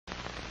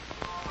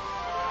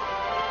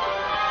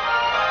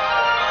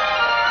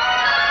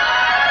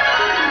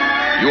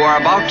You are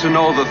about to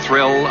know the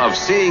thrill of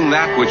seeing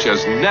that which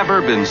has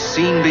never been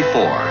seen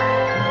before.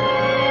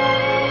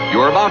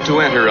 You are about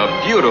to enter a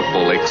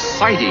beautiful,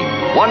 exciting,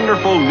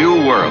 wonderful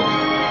new world.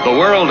 The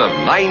world of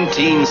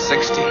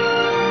 1960.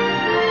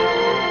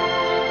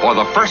 For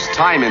the first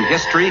time in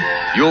history,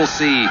 you'll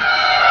see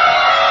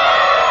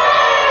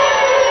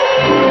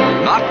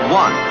not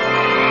one,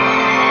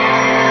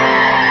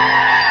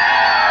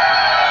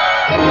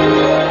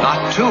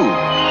 not two,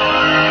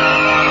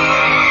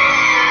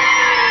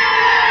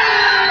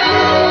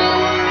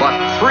 but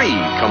three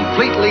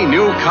completely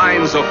new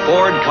kinds of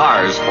Ford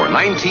cars for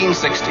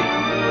 1960.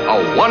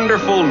 A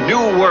wonderful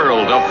new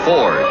world of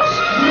Fords.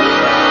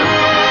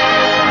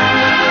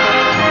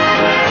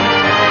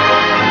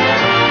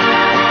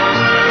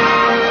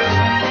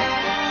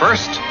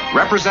 First,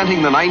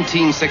 representing the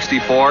 1960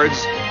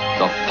 Fords,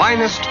 the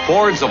finest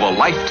Fords of a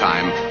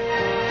lifetime,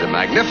 the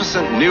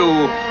magnificent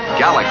new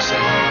Galaxie.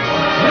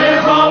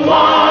 Live a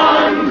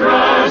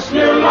wondrous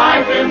new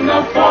life in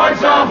the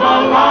Fords of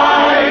a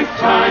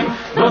lifetime,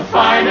 the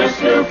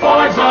finest new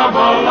Fords of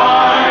a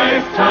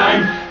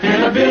lifetime,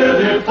 in a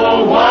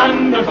beautiful,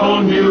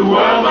 wonderful new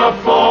world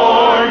of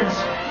Fords.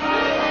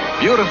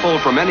 Beautiful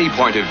from any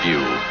point of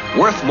view,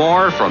 worth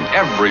more from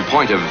every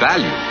point of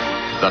value.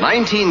 The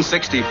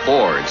 1960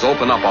 Fords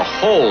open up a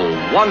whole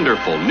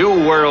wonderful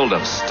new world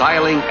of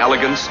styling,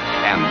 elegance,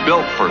 and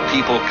built for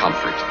people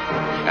comfort.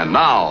 And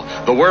now,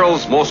 the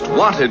world's most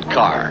wanted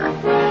car.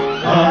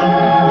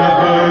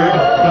 Thunderbird,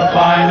 the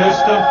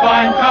finest of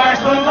fine cars,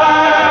 the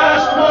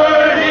last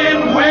word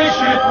in Wish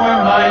It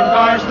Were Mine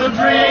cars, the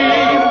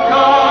dream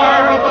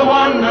car of the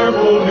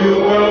wonderful new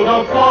world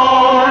of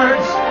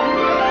Fords.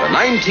 The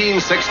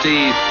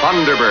 1960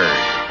 Thunderbird.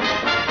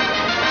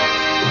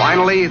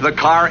 Finally, the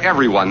car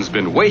everyone's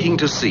been waiting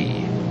to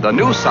see. The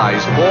new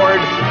size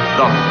Ford,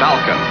 the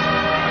Falcon.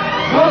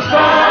 The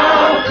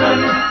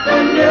Falcon,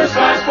 the new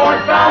size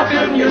Ford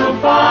Falcon, you'll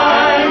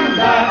find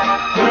that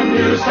the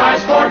new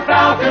size Ford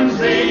Falcon's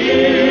the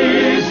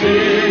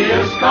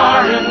easiest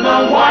car in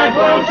the wide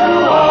world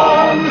to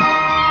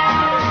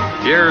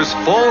own. Here's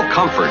full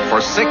comfort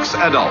for 6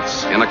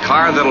 adults in a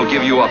car that'll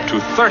give you up to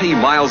 30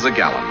 miles a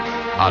gallon.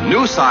 A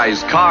new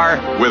size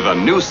car with a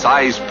new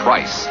size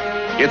price.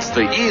 It's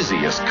the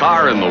easiest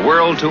car in the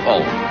world to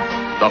own.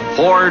 The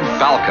Ford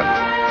Falcon.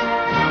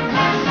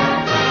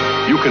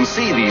 You can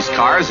see these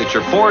cars at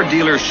your Ford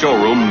dealer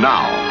showroom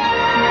now.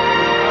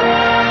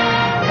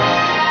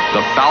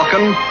 The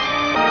Falcon,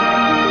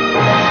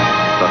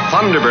 the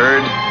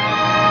Thunderbird,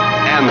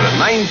 and the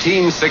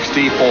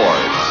 1960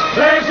 Fords.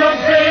 There's a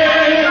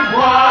big,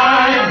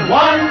 wide,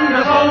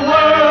 wonderful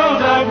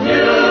world of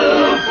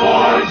new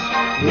Fords,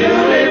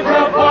 newly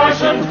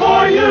proportioned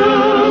for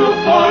you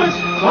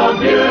Fords. Oh,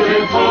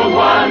 beautiful,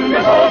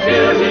 wonderful,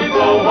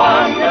 beautiful,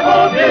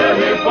 wonderful,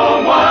 beautiful.